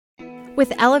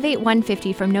With Elevate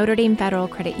 150 from Notre Dame Federal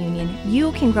Credit Union,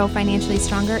 you can grow financially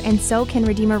stronger, and so can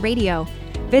Redeemer Radio.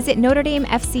 Visit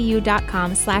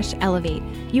NotreDameFCU.com/elevate.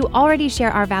 You already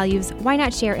share our values. Why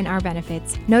not share in our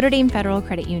benefits? Notre Dame Federal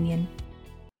Credit Union.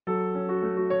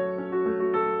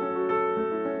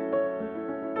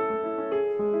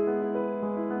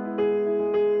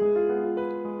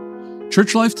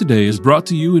 Church Life Today is brought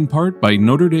to you in part by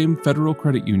Notre Dame Federal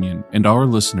Credit Union and our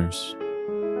listeners.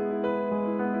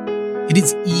 It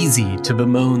is easy to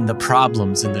bemoan the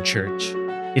problems in the church.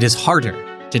 It is harder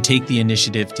to take the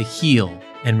initiative to heal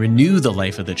and renew the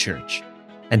life of the church,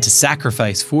 and to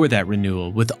sacrifice for that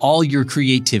renewal with all your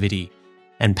creativity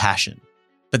and passion.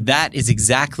 But that is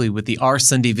exactly what the Our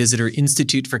Sunday Visitor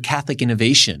Institute for Catholic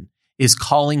Innovation is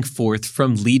calling forth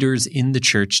from leaders in the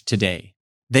church today.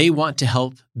 They want to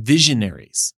help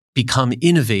visionaries become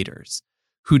innovators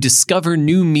who discover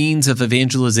new means of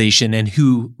evangelization and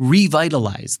who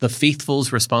revitalize the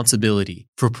faithful's responsibility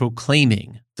for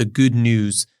proclaiming the good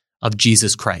news of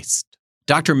Jesus Christ.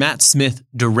 Dr. Matt Smith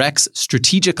directs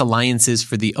strategic alliances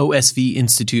for the OSV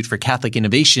Institute for Catholic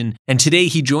Innovation, and today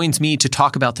he joins me to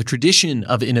talk about the tradition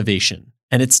of innovation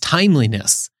and its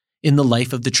timeliness in the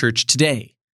life of the church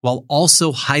today, while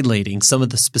also highlighting some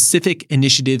of the specific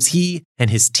initiatives he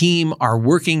and his team are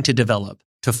working to develop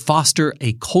to foster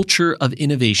a culture of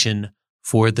innovation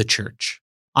for the church.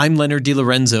 I'm Leonard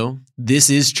DiLorenzo.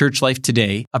 This is Church Life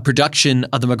Today, a production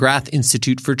of the McGrath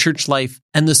Institute for Church Life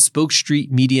and the Spoke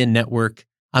Street Media Network.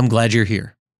 I'm glad you're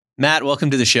here. Matt,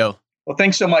 welcome to the show. Well,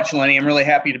 thanks so much, Lenny. I'm really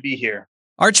happy to be here.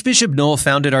 Archbishop Noel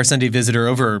founded Our Sunday Visitor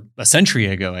over a century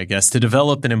ago, I guess, to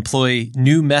develop and employ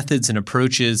new methods and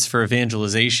approaches for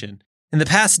evangelization. In the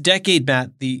past decade,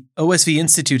 Matt, the OSV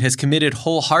Institute has committed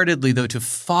wholeheartedly, though, to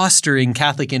fostering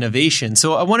Catholic innovation.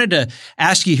 So I wanted to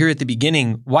ask you here at the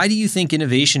beginning, why do you think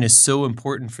innovation is so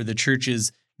important for the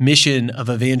church's mission of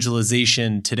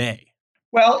evangelization today?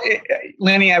 Well,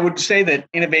 Lenny, I would say that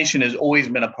innovation has always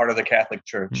been a part of the Catholic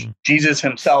Church. Jesus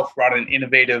himself brought an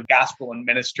innovative gospel and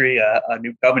ministry, a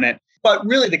new covenant. But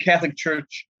really, the Catholic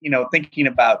Church, thinking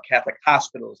about Catholic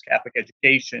hospitals, Catholic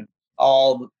education,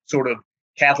 all sort of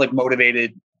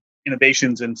Catholic-motivated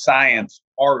innovations in science,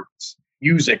 arts,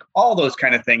 music, all those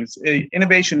kind of things.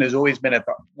 Innovation has always been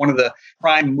one of the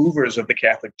prime movers of the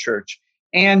Catholic Church.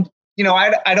 And,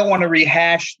 I don't want to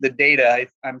rehash the data.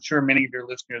 I'm sure many of your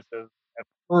listeners have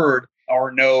heard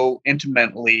or know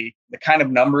intimately the kind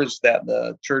of numbers that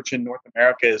the church in North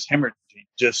America is hemorrhaging,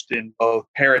 just in both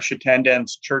parish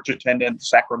attendance, church attendance,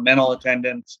 sacramental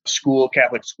attendance,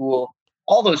 Catholic school,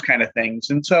 all those kind of things.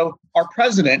 And so our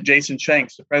president, Jason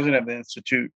Shanks, the president of the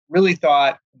Institute, really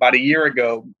thought about a year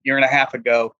and a half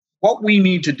ago, what we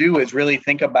need to do is really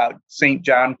think about St.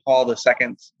 John Paul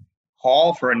II's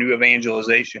call for a new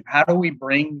evangelization. How do we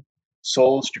bring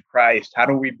souls to Christ? How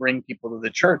do we bring people to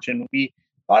the church? And we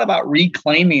thought about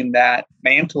reclaiming that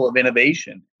mantle of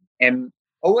innovation. And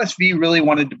OSV really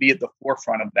wanted to be at the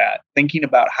forefront of that, thinking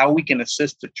about how we can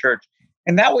assist the church.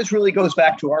 And that really goes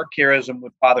back to our charism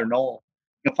with Father Noel.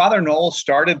 Father Noel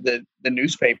started the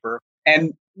newspaper,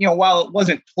 and while it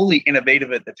wasn't fully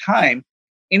innovative at the time,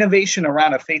 innovation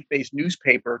around a faith-based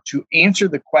newspaper to answer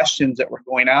the questions that were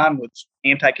going on with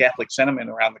anti-Catholic sentiment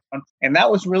around the country. And that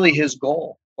was really his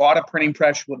goal. Bought a printing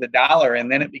press with $1,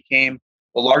 and then it became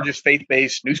the largest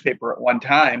faith-based newspaper at one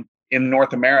time in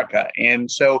North America. And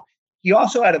so he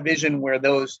also had a vision where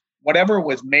whatever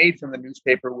was made from the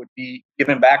newspaper would be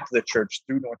given back to the church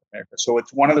through North America. So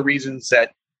it's one of the reasons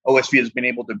that OSV has been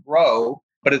able to grow,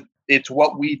 but it's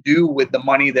what we do with the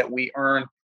money that we earn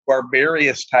for our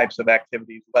various types of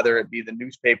activities, whether it be the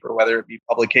newspaper, whether it be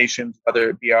publications, whether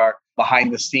it be our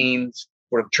behind the scenes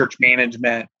sort of church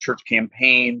management, church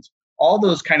campaigns, all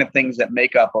those kind of things that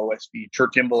make up OSV,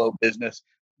 church envelope business.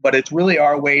 But it's really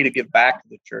our way to give back to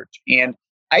the church. And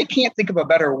I can't think of a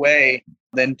better way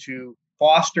than to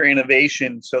foster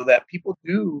innovation so that people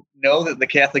do know that the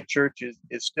Catholic Church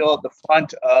is still at the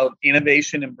front of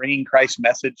innovation and bringing Christ's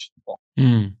message to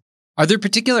people. Are there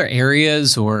particular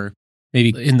areas or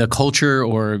maybe in the culture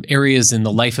or areas in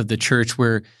the life of the church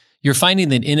where you're finding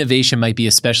that innovation might be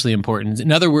especially important?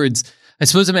 In other words, I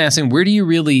suppose I'm asking, where do you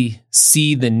really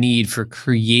see the need for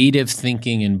creative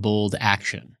thinking and bold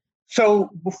action? So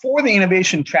before the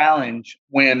Innovation Challenge,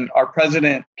 when our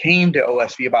president came to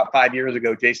OSV about 5 years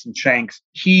ago, Jason Shanks,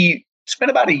 he spent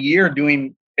about a year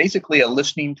doing basically a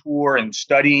listening tour and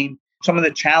studying some of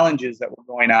the challenges that were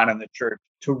going on in the church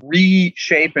to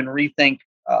reshape and rethink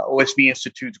OSV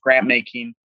Institute's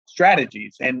grant-making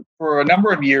strategies. And for a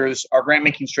number of years, our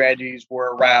grant-making strategies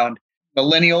were around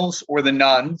millennials or the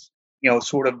nuns,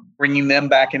 sort of bringing them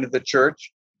back into the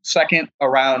church. Second,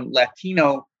 around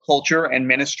Latino culture and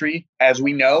ministry, as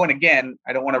we know. And again,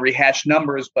 I don't want to rehash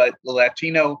numbers, but the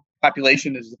Latino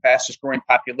population is the fastest growing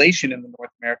population in the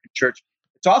North American church.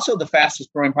 It's also the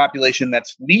fastest growing population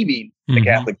that's leaving the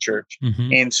Catholic Church.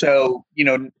 And so,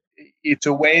 it's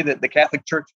a way that the Catholic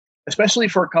Church, especially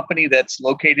for a company that's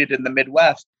located in the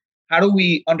Midwest, how do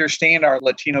we understand our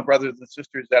Latino brothers and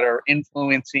sisters that are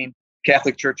influencing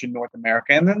Catholic Church in North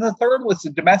America? And then the third was the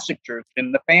domestic church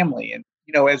and the family. And,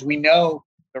 as we know,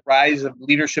 the rise of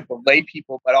leadership of lay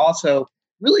people, but also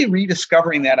really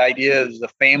rediscovering that idea as the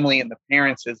family and the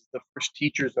parents as the first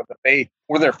teachers of the faith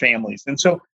for their families. And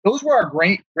so those were our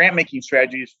great grant-making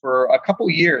strategies for a couple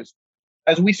of years.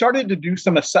 As we started to do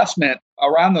some assessment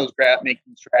around those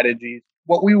grant-making strategies,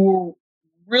 what we were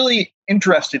really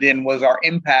interested in was our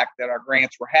impact that our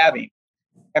grants were having.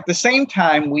 At the same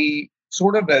time, we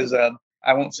sort of as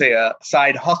I won't say a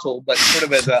side hustle, but sort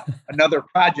of as another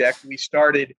project, we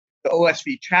started the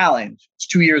OSV Challenge. It's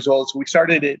 2 years old. So we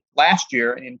started it last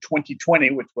year in 2020,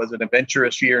 which was an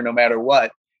adventurous year no matter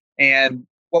what. And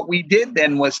what we did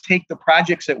then was take the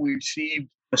projects that we received,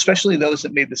 especially those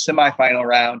that made the semifinal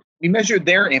round, we measured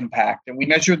their impact and we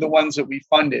measured the ones that we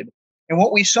funded. And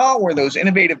what we saw were those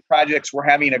innovative projects were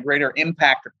having a greater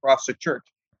impact across the church.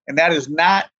 And that is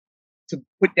not to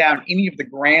put down any of the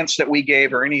grants that we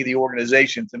gave or any of the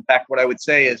organizations. In fact, what I would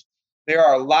say is there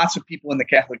are lots of people in the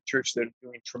Catholic Church that are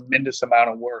doing a tremendous amount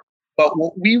of work. But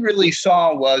what we really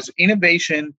saw was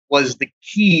innovation was the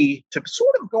key to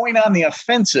sort of going on the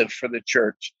offensive for the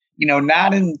church,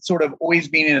 not in sort of always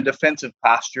being in a defensive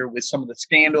posture with some of the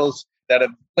scandals that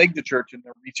have plagued the church in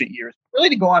the recent years, really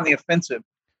to go on the offensive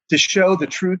to show the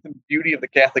truth and beauty of the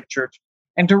Catholic Church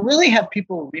and to really have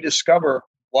people rediscover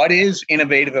what is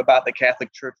innovative about the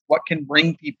Catholic Church, what can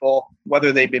bring people,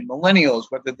 whether they be millennials,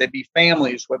 whether they be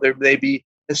families, whether they be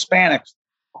Hispanics,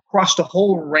 across the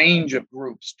whole range of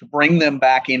groups to bring them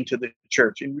back into the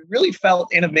church. And we really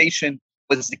felt innovation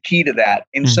was the key to that.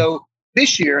 And so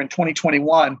this year in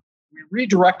 2021, we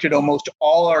redirected almost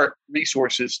all our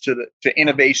resources to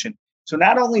innovation. So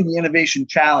not only the Innovation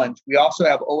Challenge, we also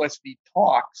have OSV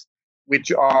Talks, which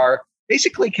are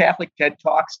basically Catholic TED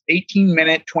Talks,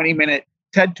 18-minute, 20-minute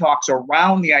TED Talks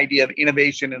around the idea of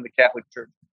innovation in the Catholic Church,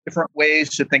 different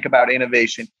ways to think about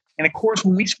innovation. And of course,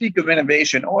 when we speak of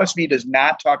innovation, OSV does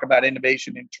not talk about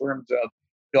innovation in terms of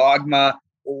dogma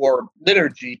or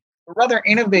liturgy, but rather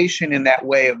innovation in that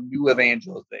way of new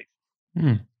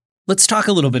evangelization. Let's talk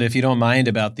a little bit, if you don't mind,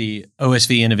 about the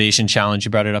OSV Innovation Challenge.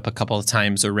 You brought it up a couple of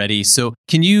times already. So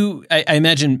can you, I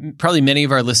imagine probably many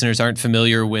of our listeners aren't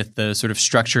familiar with the sort of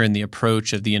structure and the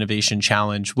approach of the Innovation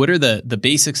Challenge. What are the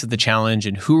basics of the challenge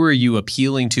and who are you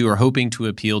appealing to or hoping to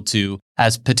appeal to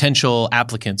as potential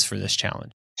applicants for this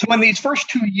challenge? So in these first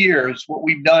 2 years, what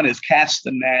we've done is cast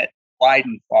the net wide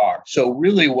and far. So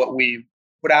really what we've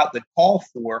put out the call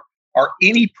for are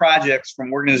any projects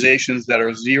from organizations that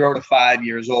are 0 to 5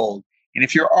 years old. And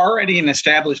if you're already an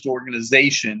established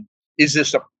organization, is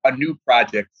this a new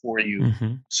project for you?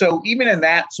 So even in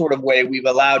that sort of way, we've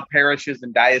allowed parishes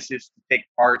and dioceses to take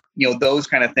part, those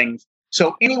kind of things.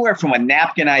 So anywhere from a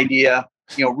napkin idea,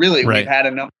 really We've had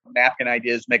a number of napkin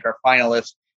ideas make our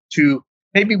finalists to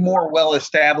maybe more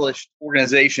well-established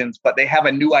organizations, but they have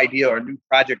a new idea or a new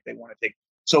project they want to take.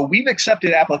 So we've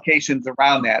accepted applications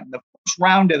around that. And the first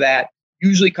round of that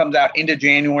usually comes out into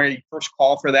January, first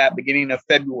call for that beginning of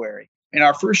February. In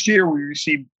our first year, we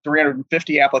received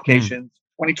 350 applications.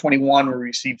 2021, we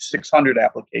received 600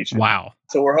 applications. Wow.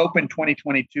 So we're hoping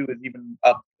 2022 is even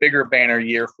a bigger banner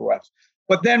year for us.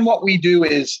 But then what we do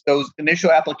is those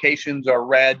initial applications are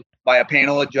read by a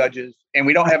panel of judges, and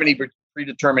we don't have any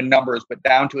predetermined numbers, but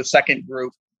down to a second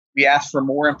group. We ask for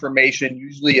more information,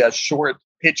 usually a short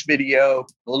pitch video,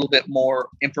 a little bit more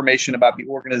information about the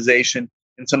organization,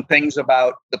 and some things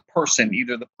about the person,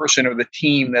 either the person or the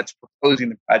team that's proposing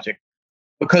the project.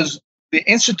 Because the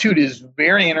Institute is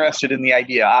very interested in the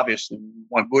idea. Obviously, we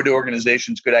want good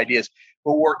organizations, good ideas,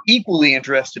 but we're equally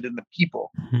interested in the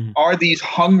people. Are these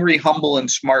hungry, humble, and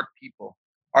smart people?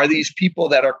 Are these people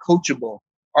that are coachable?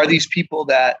 Are these people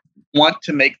that want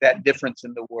to make that difference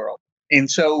in the world? And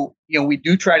so, we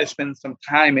do try to spend some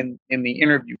time in the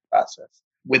interview process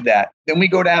with that. Then we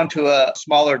go down to a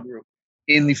smaller group.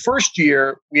 In the first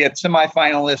year, we had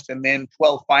semifinalists and then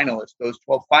 12 finalists. Those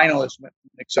 12 finalists went to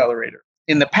an accelerator.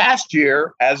 In the past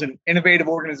year, as an innovative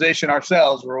organization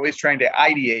ourselves, we're always trying to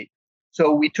ideate.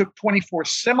 So we took 24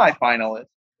 semifinalists.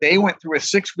 They went through a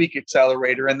 6-week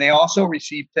accelerator, and they also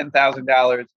received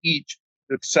 $10,000 each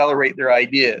to accelerate their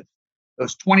ideas.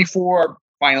 Those 24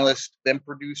 finalists then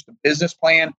produced a business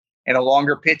plan and a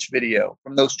longer pitch video.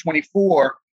 From those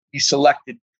 24, we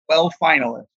selected 12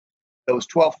 finalists. Those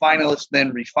 12 finalists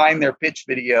then refine their pitch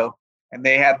video, and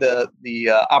they have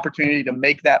the opportunity to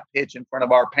make that pitch in front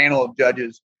of our panel of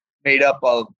judges made up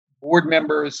of board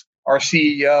members, our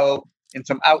CEO, and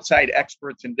some outside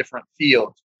experts in different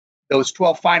fields. Those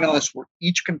 12 finalists were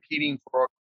each competing for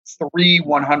 3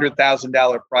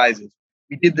 $100,000 prizes.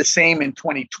 We did the same in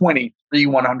 2020, 3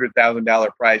 $100,000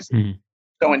 prizes. Mm-hmm.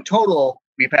 So in total,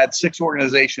 we've had 6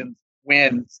 organizations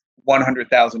win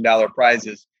 $100,000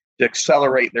 prizes to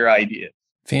accelerate their ideas.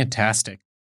 Fantastic.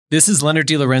 This is Leonard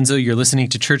DiLorenzo. You're listening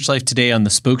to Church Life Today on the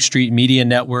Spoke Street Media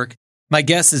Network. My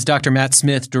guest is Dr. Matt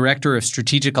Smith, Director of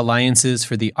Strategic Alliances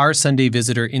for the Our Sunday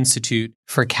Visitor Institute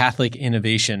for Catholic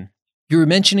Innovation. You were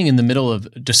mentioning in the middle of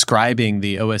describing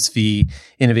the OSV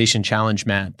Innovation Challenge,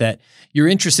 Matt, that you're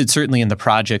interested certainly in the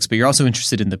projects, but you're also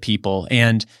interested in the people.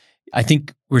 And I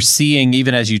think we're seeing,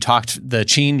 even as you talked, the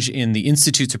change in the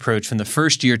Institute's approach from the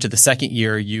first year to the second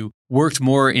year. You worked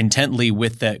more intently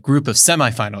with that group of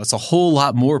semifinalists, a whole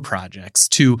lot more projects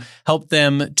to help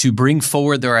them to bring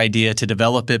forward their idea, to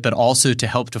develop it, but also to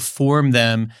help to form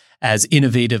them as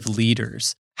innovative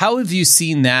leaders. How have you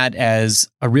seen that as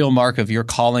a real mark of your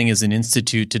calling as an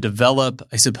institute to develop,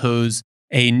 I suppose,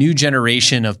 a new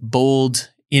generation of bold,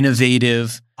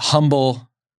 innovative, humble,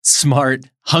 smart,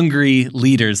 hungry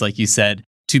leaders, like you said,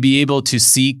 to be able to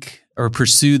seek or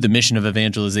pursue the mission of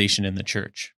evangelization in the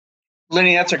church?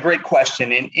 Lenny, that's a great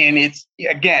question. And it's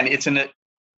an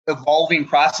evolving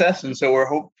process. And so we're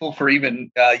hopeful for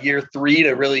even year 3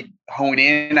 to really hone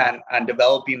in on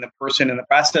developing the person in the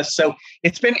process. So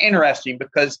it's been interesting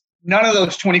because none of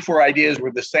those 24 ideas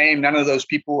were the same. None of those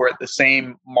people were at the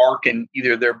same mark in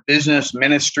either their business,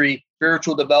 ministry,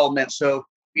 spiritual development. So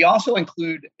we also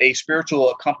include a spiritual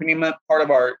accompaniment part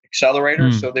of our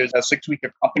accelerator. So there's a 6-week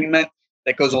accompaniment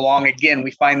that goes along. Again,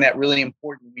 we find that really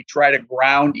important. We try to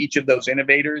ground each of those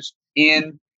innovators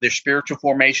in their spiritual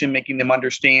formation, making them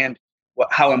understand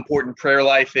how important prayer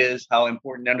life is, how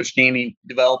important understanding,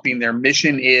 developing their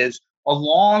mission is,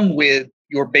 along with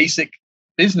your basic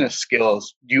business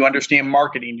skills. Do you understand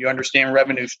marketing? Do you understand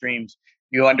revenue streams?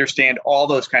 Do you understand all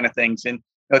those kind of things? And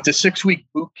it's a 6-week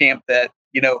boot camp that,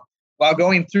 while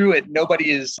going through it, nobody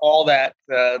is all that.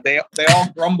 They all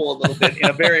grumble a little bit in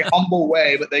a very humble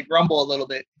way, but they grumble a little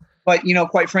bit. But,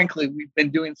 quite frankly, we've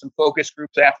been doing some focus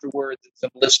groups afterwards and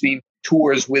some listening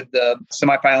tours with the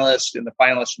semifinalists and the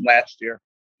finalists from last year.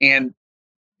 And,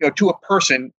 to a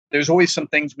person, there's always some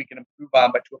things we can improve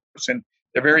on, but to a person,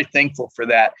 they're very thankful for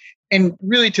that. And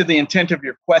really, to the intent of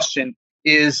your question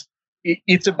is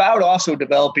it's about also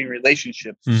developing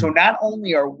relationships. So not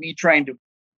only are we trying to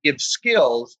give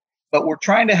skills, but we're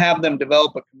trying to have them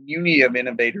develop a community of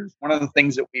innovators. One of the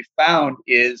things that we found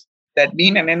is that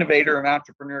being an innovator and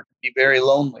entrepreneur can be very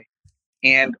lonely.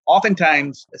 And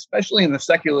oftentimes, especially in the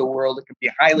secular world, it can be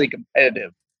highly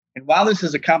competitive. And while this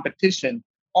is a competition,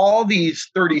 all these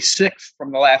 36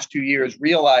 from the last 2 years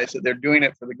realize that they're doing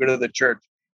it for the good of the church.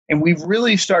 And we've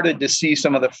really started to see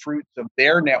some of the fruits of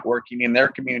their networking and their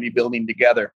community building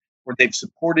together, where they've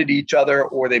supported each other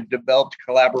or they've developed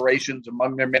collaborations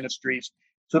among their ministries.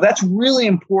 So that's really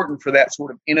important for that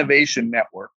sort of innovation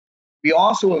network. We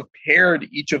also have paired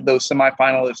each of those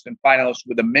semifinalists and finalists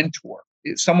with a mentor.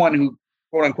 It's someone who,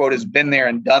 quote unquote, has been there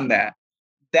and done that.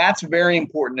 That's very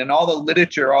important. And all the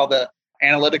literature, all the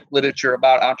analytic literature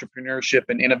about entrepreneurship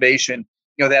and innovation,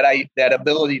 that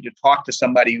ability to talk to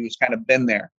somebody who's kind of been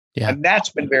there. Yeah. And that's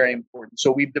been very important.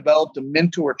 So we've developed a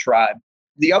mentor tribe.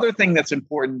 The other thing that's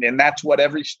important, and that's what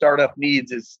every startup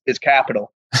needs, is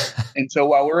capital. And so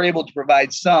while we're able to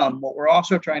provide some, what we're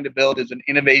also trying to build is an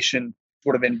innovation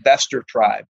sort of investor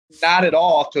tribe, not at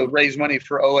all to raise money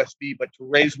for OSV, but to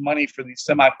raise money for these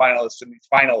semifinalists and these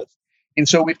finalists. And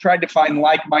so we've tried to find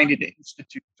like-minded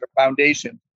institutes or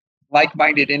foundations,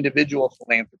 like-minded individual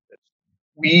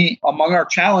philanthropists. Among our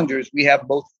challengers, we have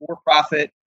both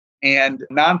for-profit and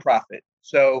nonprofit.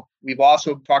 So we've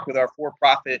also talked with our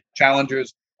for-profit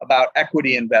challengers about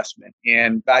equity investment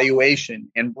and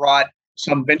valuation, and brought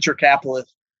some venture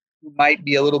capitalists who might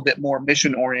be a little bit more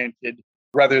mission-oriented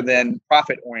rather than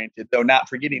profit-oriented, though not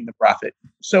forgetting the profit.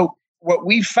 So what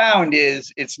we found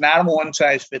is it's not a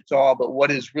one-size-fits-all, but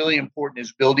what is really important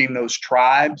is building those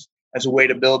tribes as a way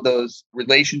to build those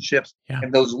relationships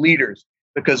and those leaders,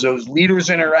 because those leaders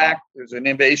interact. There's an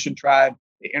innovation tribe.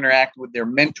 They interact with their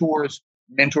mentors,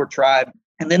 mentor tribe,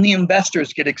 and then the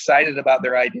investors get excited about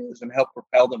their ideas and help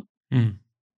propel them.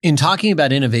 In talking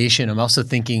about innovation, I'm also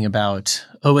thinking about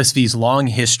OSV's long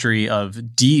history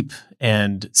of deep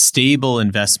and stable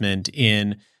investment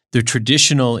in the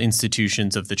traditional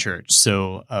institutions of the church,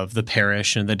 so of the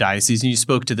parish and the diocese. And you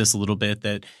spoke to this a little bit,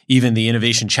 that even the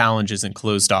Innovation Challenge isn't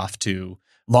closed off to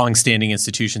longstanding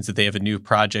institutions that they have a new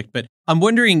project. But I'm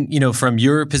wondering, from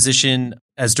your position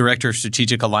as Director of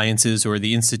Strategic Alliances or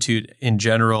the Institute in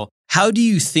general, how do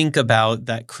you think about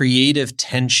that creative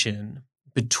tension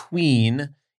between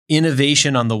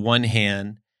innovation on the one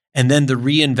hand and then the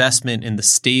reinvestment in the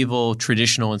stable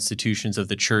traditional institutions of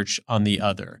the church on the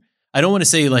other? I don't want to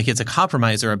say like it's a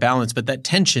compromise or a balance, but that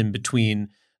tension between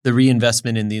the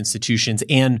reinvestment in the institutions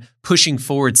and pushing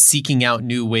forward, seeking out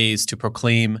new ways to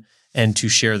proclaim and to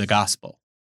share the gospel.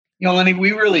 Lenny,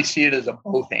 we really see it as a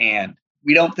both and.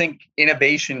 We don't think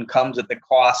innovation comes at the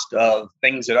cost of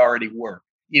things that already work.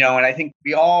 And I think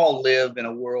we all live in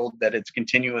a world that it's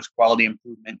continuous quality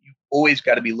improvement. You've always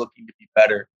got to be looking to be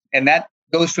better. And that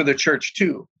goes for the church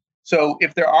too. So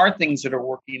if there are things that are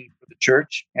working for the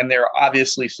church, and there are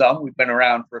obviously some, we've been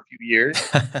around for a few years,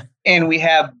 and we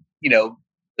have,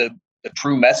 the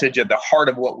true message at the heart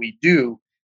of what we do,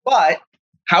 but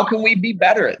how can we be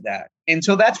better at that? And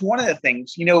so that's one of the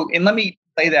things, and let me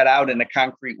lay that out in a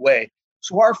concrete way.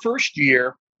 So our first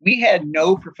year, we had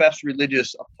no professed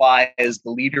religious apply as the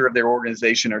leader of their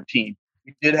organization or team.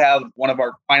 We did have one of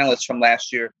our finalists from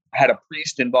last year had a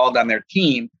priest involved on their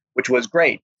team, which was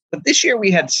great. But this year we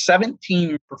had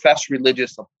 17 professed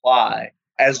religious apply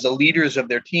as the leaders of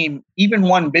their team. Even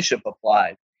one bishop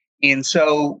applied. And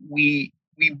so we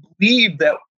believe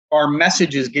that our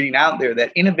message is getting out there,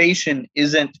 that innovation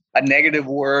isn't a negative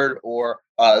word or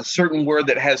a certain word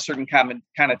that has certain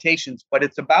connotations, but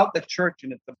it's about the church,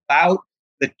 and it's about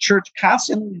the church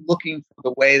constantly looking for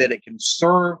the way that it can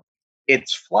serve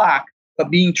its flock,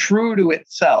 but being true to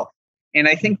itself. And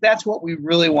I think that's what we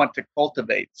really want to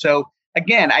cultivate. So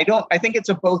again, I think it's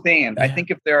a both and. I think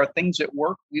if there are things that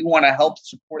work, we want to help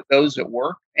support those that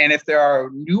work. And if there are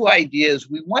new ideas,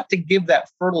 we want to give that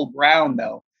fertile ground,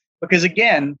 though, because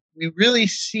again, we really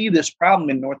see this problem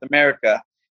in North America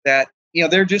that,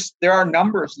 there are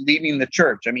numbers leaving the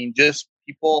church. I mean, just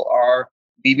people are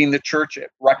leaving the church at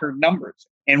record numbers.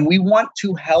 And we want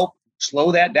to help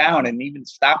slow that down and even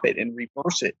stop it and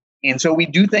reverse it. And so we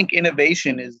do think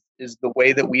innovation is the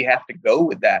way that we have to go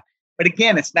with that. But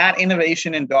again, it's not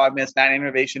innovation in dogma, it's not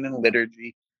innovation in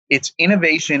liturgy. It's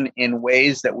innovation in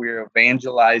ways that we're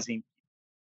evangelizing.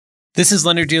 This is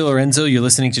Leonard DiLorenzo. You're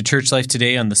listening to Church Life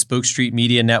Today on the Spoke Street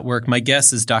Media Network. My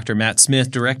guest is Dr. Matt Smith,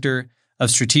 Director of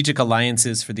Strategic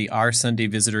Alliances for the Our Sunday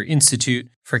Visitor Institute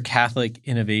for Catholic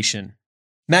Innovation.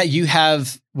 Matt, you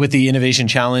have, with the Innovation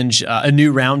Challenge, a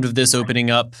new round of this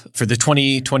opening up for the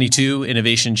 2022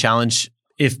 Innovation Challenge.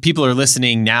 If people are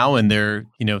listening now and they're,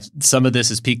 some of this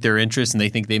has piqued their interest and they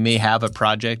think they may have a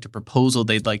project, a proposal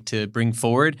they'd like to bring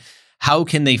forward, how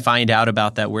can they find out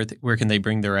about that? Where can they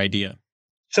bring their idea?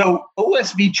 So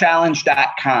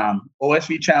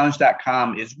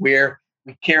osvchallenge.com is where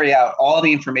we carry out all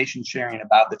the information sharing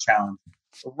about the challenge.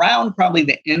 Around probably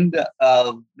the end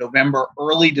of November,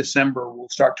 early December, we'll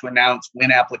start to announce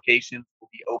when applications will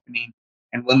be opening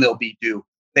and when they'll be due.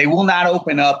 They will not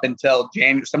open up until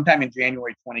sometime in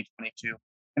January 2022.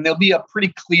 And there'll be a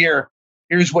pretty clear,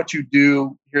 here's what you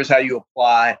do, here's how you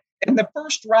apply. And the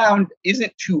first round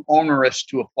isn't too onerous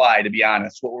to apply, to be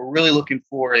honest. What we're really looking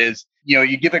for is,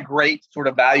 you give a great sort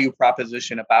of value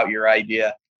proposition about your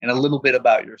idea and a little bit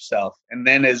about yourself. And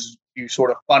then as you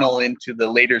sort of funnel into the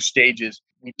later stages,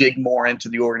 we dig more into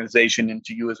the organization,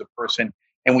 into you as a person,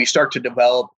 and we start to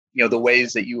develop, the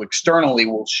ways that you externally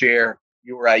will share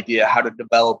your idea, how to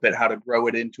develop it, how to grow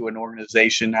it into an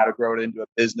organization, how to grow it into a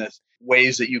business,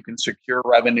 ways that you can secure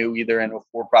revenue either in a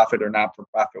for-profit or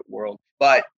not-for-profit world.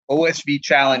 But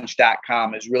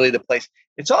osvchallenge.com is really the place.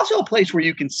 It's also a place where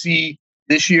you can see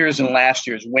this year's and last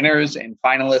year's winners and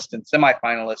finalists and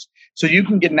semifinalists. So you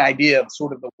can get an idea of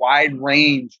sort of the wide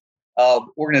range of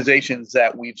organizations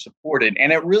that we've supported.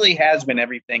 And it really has been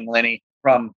everything, Lenny,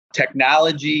 from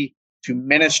technology to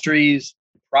ministries,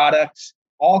 products,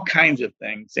 all kinds of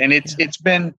things. And it's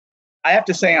been, I have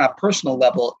to say on a personal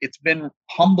level, it's been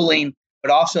humbling,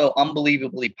 but also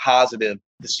unbelievably positive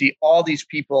to see all these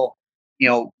people,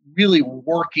 really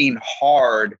working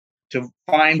hard to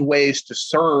find ways to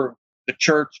serve the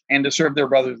church and to serve their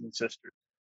brothers and sisters.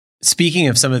 Speaking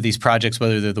of some of these projects,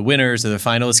 whether they're the winners or the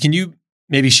finalists, can you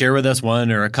maybe share with us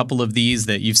one or a couple of these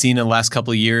that you've seen in the last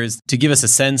couple of years to give us a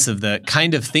sense of the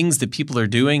kind of things that people are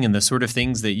doing and the sort of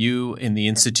things that you in the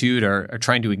Institute are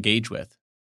trying to engage with?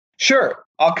 Sure.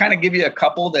 I'll kind of give you a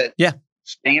couple that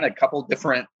span a couple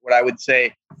different, what I would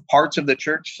say, parts of the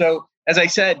church. So as I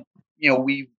said,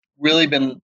 we've really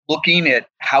been looking at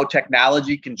how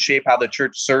technology can shape how the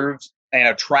church serves and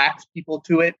attracts people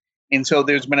to it. And so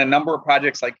there's been a number of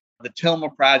projects like the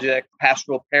Tilma Project,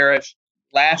 Pastoral Parish,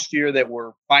 last year that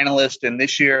were finalists, and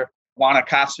this year, Juan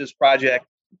Acosta's project,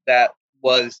 that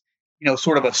was,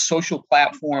 sort of a social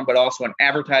platform, but also an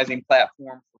advertising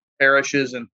platform for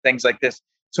parishes and things like this.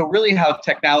 So really how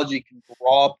technology can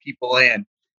draw people in.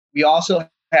 We also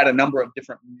had a number of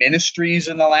different ministries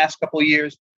in the last couple of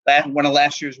years. One of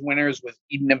last year's winners was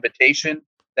Eden Invitation,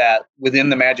 that within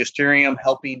the magisterium,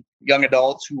 helping young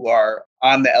adults who are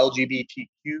on the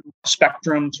LGBTQ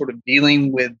spectrum, sort of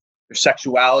dealing with their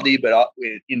sexuality, but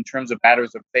in terms of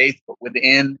matters of faith, but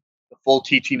within the full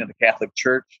teaching of the Catholic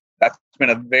Church. That's been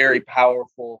a very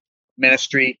powerful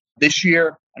ministry. This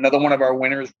year, another one of our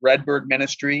winners, Redbird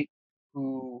Ministry,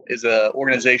 who is an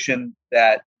organization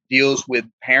that deals with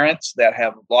parents that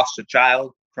have lost a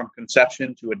child from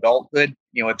conception to adulthood.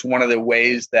 It's one of the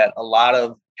ways that a lot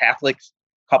of Catholics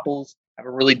couples have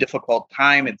a really difficult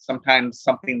time. It's sometimes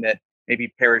something that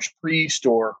maybe parish priest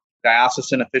or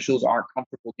diocesan officials aren't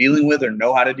comfortable dealing with or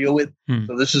know how to deal with.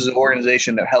 So this is an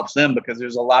organization that helps them, because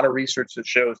there's a lot of research that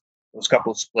shows those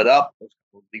couples split up, those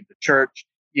couples leave the church.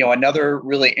 Another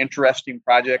really interesting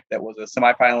project that was a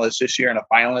semifinalist this year and a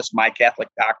finalist, My Catholic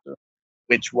Doctor,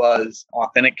 which was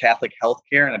authentic Catholic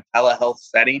healthcare in a telehealth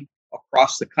setting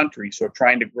across the country. So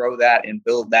trying to grow that and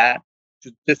build that.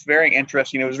 Just very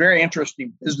interesting. It was a very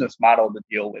interesting business model to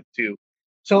deal with too.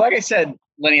 So like I said,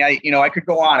 Lenny, I could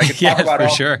go on. I could talk about all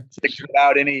sure.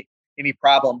 without any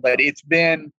problem, but it's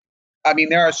been,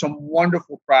 there are some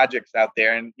wonderful projects out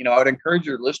there. And, I would encourage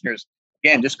your listeners,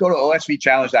 again, just go to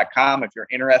osvchallenge.com if you're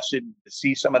interested to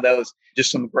see some of those,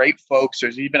 just some great folks.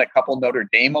 There's even a couple Notre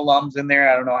Dame alums in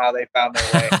there. I don't know how they found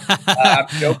their way. I'm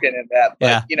joking at that,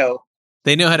 but,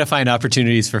 they know how to find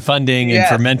opportunities for funding and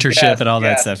for mentorship and all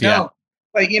that stuff. Yeah.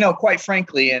 But, quite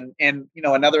frankly, and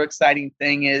another exciting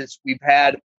thing is we've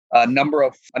had a number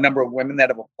of women that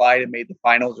have applied and made the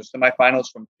finals or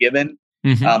semifinals from Given.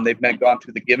 Mm-hmm. They've gone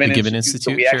to the Given Institute.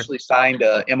 So we actually signed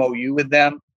a MOU with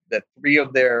them that 3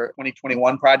 of their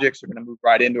 2021 projects are going to move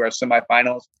right into our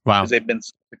semifinals. Wow. Because they've been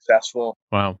successful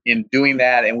in doing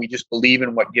that. And we just believe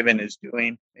in what Given is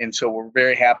doing. And so we're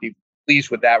very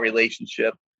pleased with that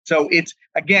relationship. So it's,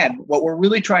 again, what we're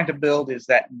really trying to build is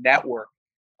that network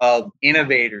of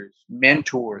innovators,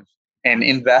 mentors, and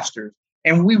investors.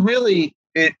 And we really,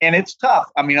 and it's tough.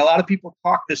 A lot of people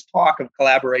talk this talk of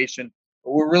collaboration,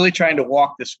 but we're really trying to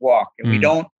walk this walk, and we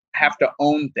don't have to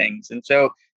own things. And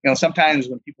so, sometimes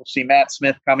when people see Matt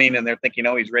Smith coming and they're thinking,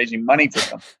 he's raising money for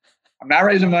something. I'm not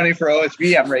raising money for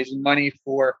OSV. I'm raising money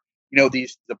for,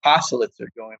 these apostolates that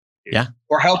are going.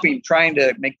 Or trying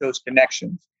to make those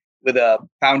connections with a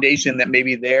foundation that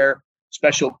maybe their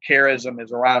special charism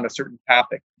is around a certain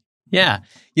topic. Yeah.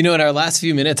 In our last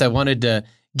few minutes, I wanted to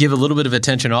give a little bit of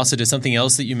attention also to something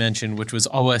else that you mentioned, which was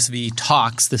OSV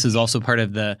Talks. This is also part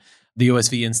of the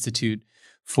OSV Institute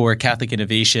for Catholic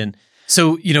Innovation.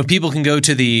 So, people can go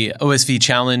to the OSV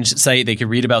Challenge site. They can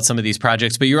read about some of these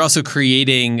projects, but you're also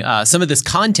creating some of this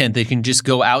content that can just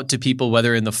go out to people,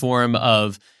 whether in the form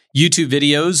of YouTube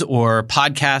videos or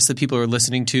podcasts that people are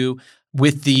listening to,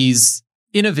 with these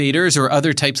innovators or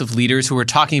other types of leaders who are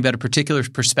talking about a particular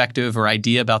perspective or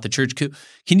idea about the church.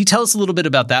 Can you tell us a little bit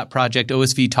about that project,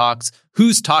 OSV Talks?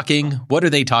 Who's talking? What are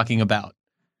they talking about?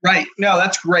 Right. No,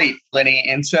 that's great, Lenny.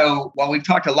 And so while we've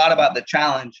talked a lot about the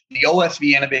challenge, the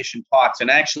OSV Innovation Talks, and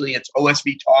actually it's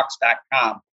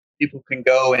osvtalks.com. People can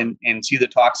go and see the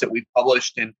talks that we've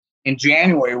published. And in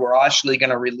January, we're actually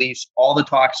going to release all the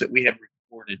talks that we have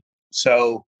recorded.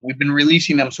 So we've been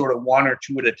releasing them sort of 1 or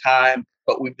 2 at a time,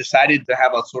 but we've decided to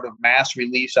have a sort of mass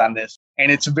release on this.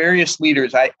 And it's various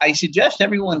leaders. I suggest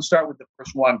everyone start with the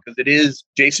first one, because it is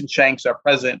Jason Shanks, our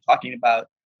president, talking about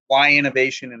why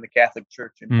innovation in the Catholic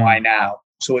Church and why now.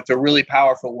 So it's a really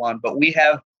powerful one. But we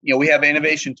have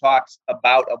innovation talks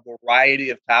about a variety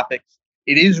of topics.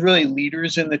 It is really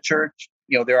leaders in the church.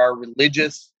 There are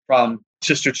religious, from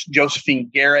Sister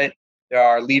Josephine Garrett. There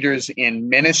are leaders in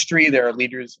ministry. There are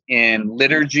leaders in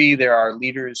liturgy. There are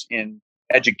leaders in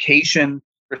education.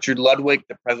 Richard Ludwig,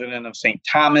 the president of St.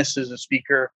 Thomas, is a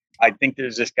speaker. I think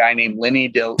there's this guy named Lenny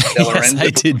De Lorenzo. Yes, I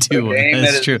did too.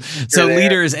 That's true. So there.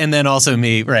 Leaders, and then also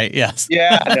me, right? Yes.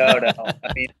 Yeah, no.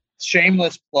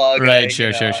 Shameless plug. Right,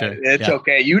 sure. It's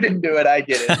okay. You didn't do it. I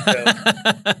did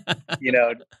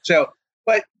it. So,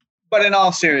 but in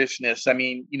all seriousness,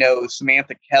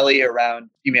 Samantha Kelly around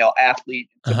female athlete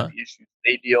and some of the issues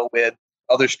they deal with,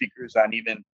 other speakers on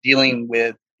even dealing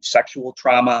with sexual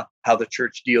trauma, how the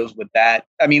church deals with that.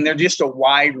 They're just a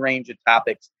wide range of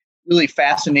topics. Really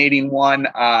fascinating one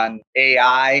on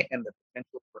AI and the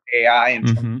potential for AI in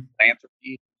terms of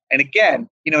philanthropy. And again,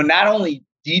 not only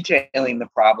detailing the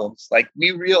problems, like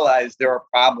we realize there are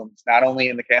problems, not only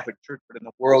in the Catholic Church, but in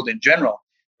the world in general,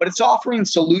 but it's offering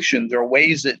solutions or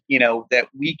ways that, that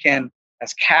we can,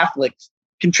 as Catholics,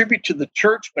 contribute to the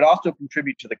church, but also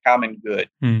contribute to the common good.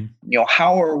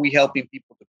 How are we helping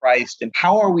people to Christ, and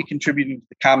how are we contributing to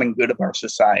the common good of our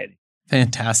society?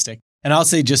 Fantastic. And I'll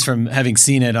say, just from having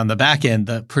seen it on the back end,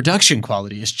 the production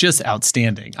quality is just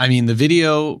outstanding. I mean, the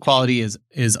video quality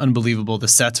is unbelievable. The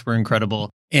sets were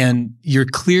incredible. And you're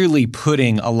clearly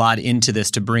putting a lot into this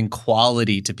to bring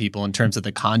quality to people in terms of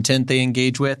the content they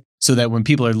engage with, so that when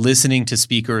people are listening to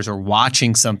speakers or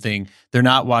watching something, they're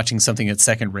not watching something at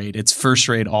second rate. It's first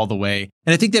rate all the way.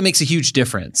 And I think that makes a huge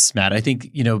difference, Matt. I think,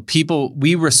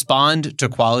 we respond to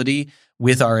quality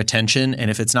with our attention. And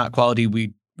if it's not quality,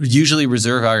 we usually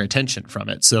reserve our attention from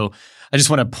it. So I just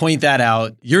want to point that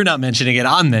out. You're not mentioning it,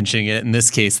 I'm mentioning it. In this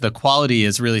case, the quality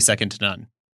is really second to none.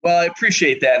 Well, I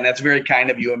appreciate that. And that's very kind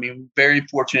of you. I mean, very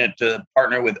fortunate to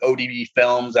partner with ODB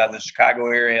Films out of the Chicago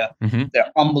area. They're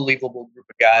an unbelievable group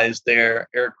of guys there.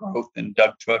 Eric Groth and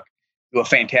Doug Took do a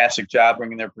fantastic job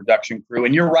bringing their production crew.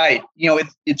 And you're right.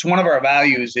 It's one of our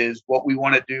values is what we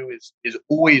want to do is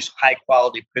always high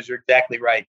quality, because you're exactly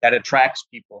right. That attracts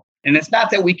people. And it's not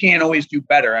that we can't always do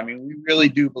better. I mean, we really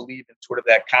do believe in sort of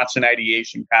that constant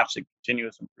ideation, constant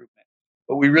continuous improvement.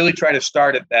 But we really try to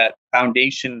start at that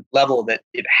foundation level that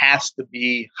it has to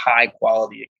be high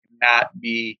quality. It cannot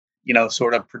be,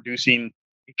 sort of producing.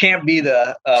 It can't be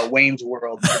the Wayne's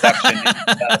World production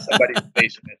in somebody's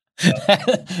basement. So.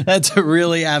 That's a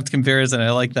really apt comparison. I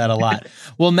like that a lot.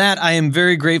 Well, Matt, I am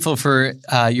very grateful for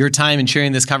your time and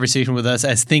sharing this conversation with us.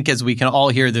 I think, as we can all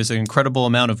hear, there's an incredible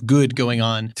amount of good going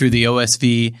on through the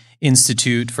OSV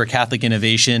Institute for Catholic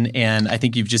Innovation. And I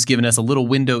think you've just given us a little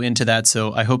window into that.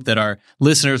 So I hope that our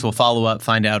listeners will follow up,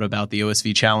 find out about the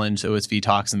OSV Challenge, OSV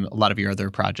Talks, and a lot of your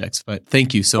other projects. But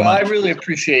thank you so much. I really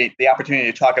appreciate the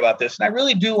opportunity to talk about this. And I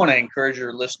really do want to encourage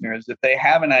your listeners, if they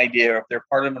have an idea or if they're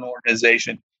part of an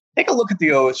organization, take a look at the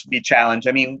OSV Challenge.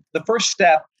 I mean, the first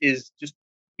step is just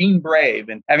being brave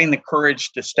and having the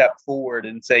courage to step forward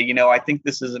and say, I think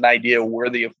this is an idea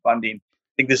worthy of funding.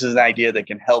 I think this is an idea that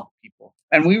can help people.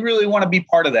 And we really want to be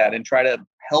part of that and try to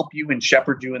help you and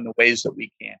shepherd you in the ways that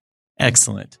we can.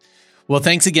 Excellent. Well,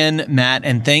 thanks again, Matt.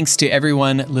 And thanks to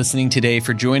everyone listening today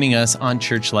for joining us on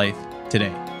Church Life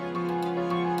Today.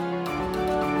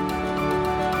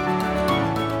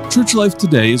 Church Life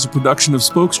Today is a production of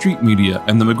Spoke Street Media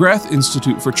and the McGrath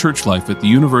Institute for Church Life at the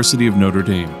University of Notre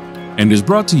Dame, and is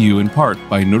brought to you in part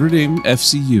by Notre Dame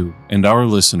FCU and our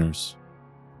listeners.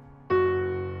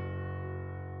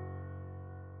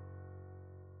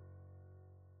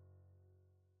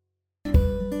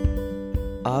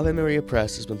 Ave Maria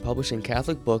Press has been publishing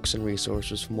Catholic books and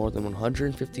resources for more than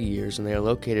 150 years, and they are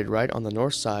located right on the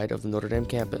north side of the Notre Dame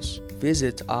campus.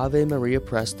 Visit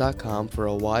AveMariaPress.com for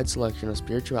a wide selection of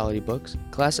spirituality books,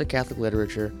 classic Catholic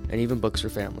literature, and even books for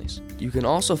families. You can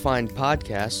also find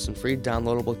podcasts and free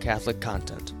downloadable Catholic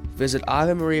content. Visit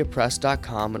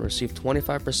AveMariaPress.com and receive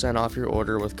 25% off your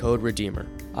order with code REDEEMER.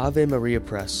 Ave Maria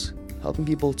Press, helping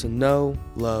people to know,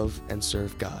 love, and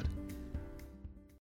serve God.